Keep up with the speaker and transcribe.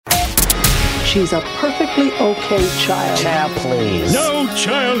She's a perfectly okay child. Now, please. No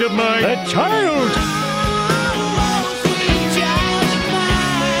child of mine. A child.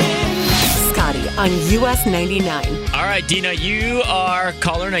 Scotty on US 99. All right, Dina, you are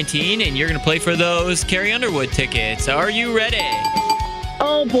caller 19, and you're going to play for those Carrie Underwood tickets. Are you ready?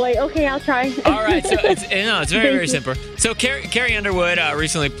 Oh, boy. Okay, I'll try. All right, so it's very simple. So Carrie Underwood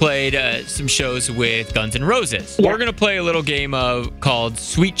recently played some shows with Guns N' Roses. Yeah. We're going to play a little game called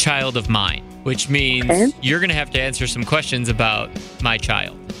Sweet Child of Mine, which means you're going to have to answer some questions about my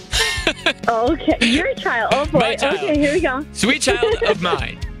child. Oh, okay. You're a child. Oh, boy. My child. Okay, here we go. Sweet Child of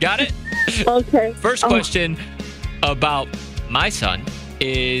Mine. Got it? Okay. First question about my son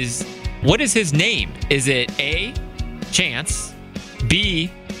is, what is his name? Is it A, Chance,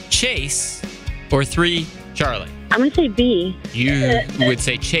 B, Chase, or 3, Charlie? I'm going to say B. You would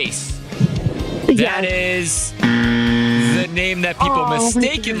say Chase. That is the name that people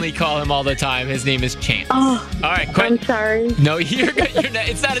mistakenly call him all the time. His name is Chance. Oh, all right, I'm sorry. No, you're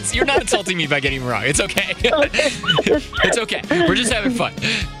not. You're not insulting me by getting me wrong. It's okay. It's okay. We're just having fun.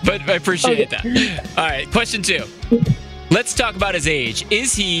 But I appreciate that. All right, question 2. Let's talk about his age.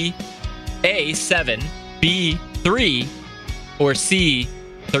 Is he A, 7, B, 3, or C,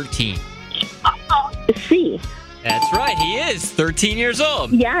 13? C. That's right. He is 13 years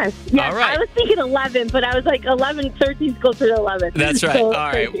old. Yes. All right. I was thinking 11, but I was like 11, 13 closer to 11. That's right. So, All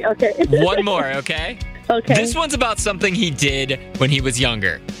right. Okay. One more, okay? Okay. This one's about something he did when he was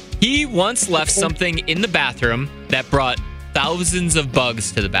younger. He once left something in the bathroom that brought thousands of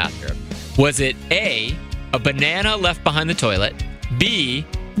bugs to the bathroom. Was it A, a banana left behind the toilet, B,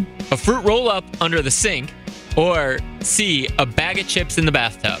 a fruit roll-up under the sink, or C, a bag of chips in the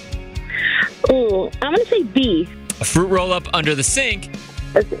bathtub? Ooh, I'm going to say B. A fruit roll-up under the sink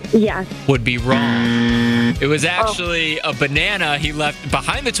Yes. would be wrong. It was actually a banana he left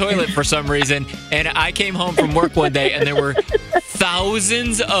behind the toilet for some reason, and I came home from work one day, and there were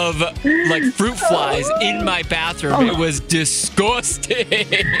thousands of fruit flies in my bathroom. It was disgusting.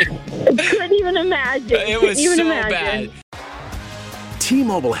 Couldn't even imagine. It was so bad.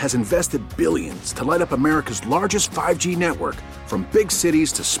 T-Mobile has invested billions to light up America's largest 5G network, from big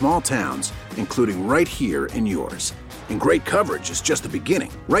cities to small towns, including right here in yours. And great coverage is just the beginning.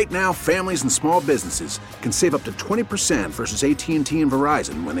 Right now, families and small businesses can save up to 20% versus AT&T and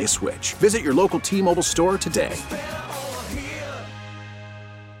Verizon when they switch. Visit your local T-Mobile store today.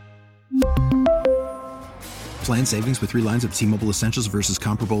 Plan savings with 3 lines of T-Mobile Essentials versus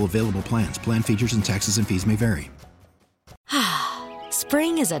comparable available plans. Plan features and taxes and fees may vary.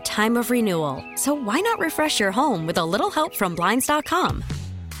 Spring is a time of renewal, so why not refresh your home with a little help from Blinds.com?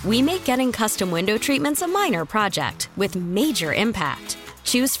 We make getting custom window treatments a minor project with major impact.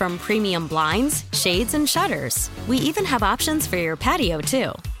 Choose from premium blinds, shades, and shutters. We even have options for your patio,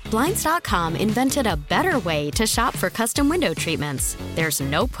 too. Blinds.com invented a better way to shop for custom window treatments. There's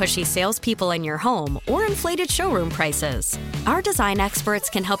no pushy salespeople in your home or inflated showroom prices. Our design experts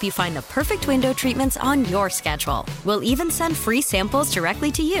can help you find the perfect window treatments on your schedule. We'll even send free samples directly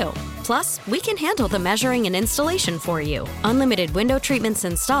to you. Plus, we can handle the measuring and installation for you. Unlimited window treatments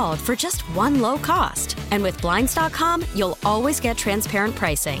installed for just one low cost. And with Blinds.com, you'll always get transparent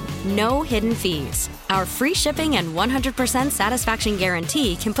pricing. No hidden fees. Our free shipping and 100% satisfaction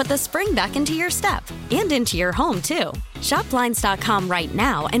guarantee can put the spring back into your step and into your home, too. Shop Blinds.com right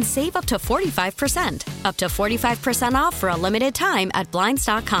now and save up to 45%. Up to 45% off for a limited time at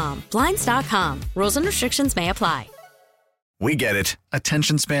Blinds.com. Blinds.com. Rules and restrictions may apply. We get it.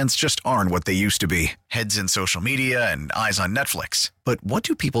 Attention spans just aren't what they used to be. Heads in social media and eyes on Netflix. But what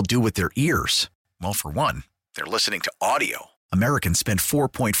do people do with their ears? Well, for one, they're listening to audio. Americans spend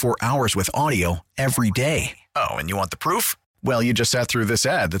 4.4 hours with audio every day. Oh, and you want the proof? Well, you just sat through this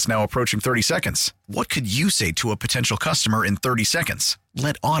ad that's now approaching 30 seconds. What could you say to a potential customer in 30 seconds?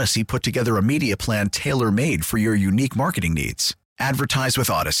 Let Odyssey put together a media plan tailor-made for your unique marketing needs. Advertise with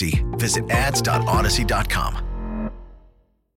Odyssey. Visit ads.odyssey.com.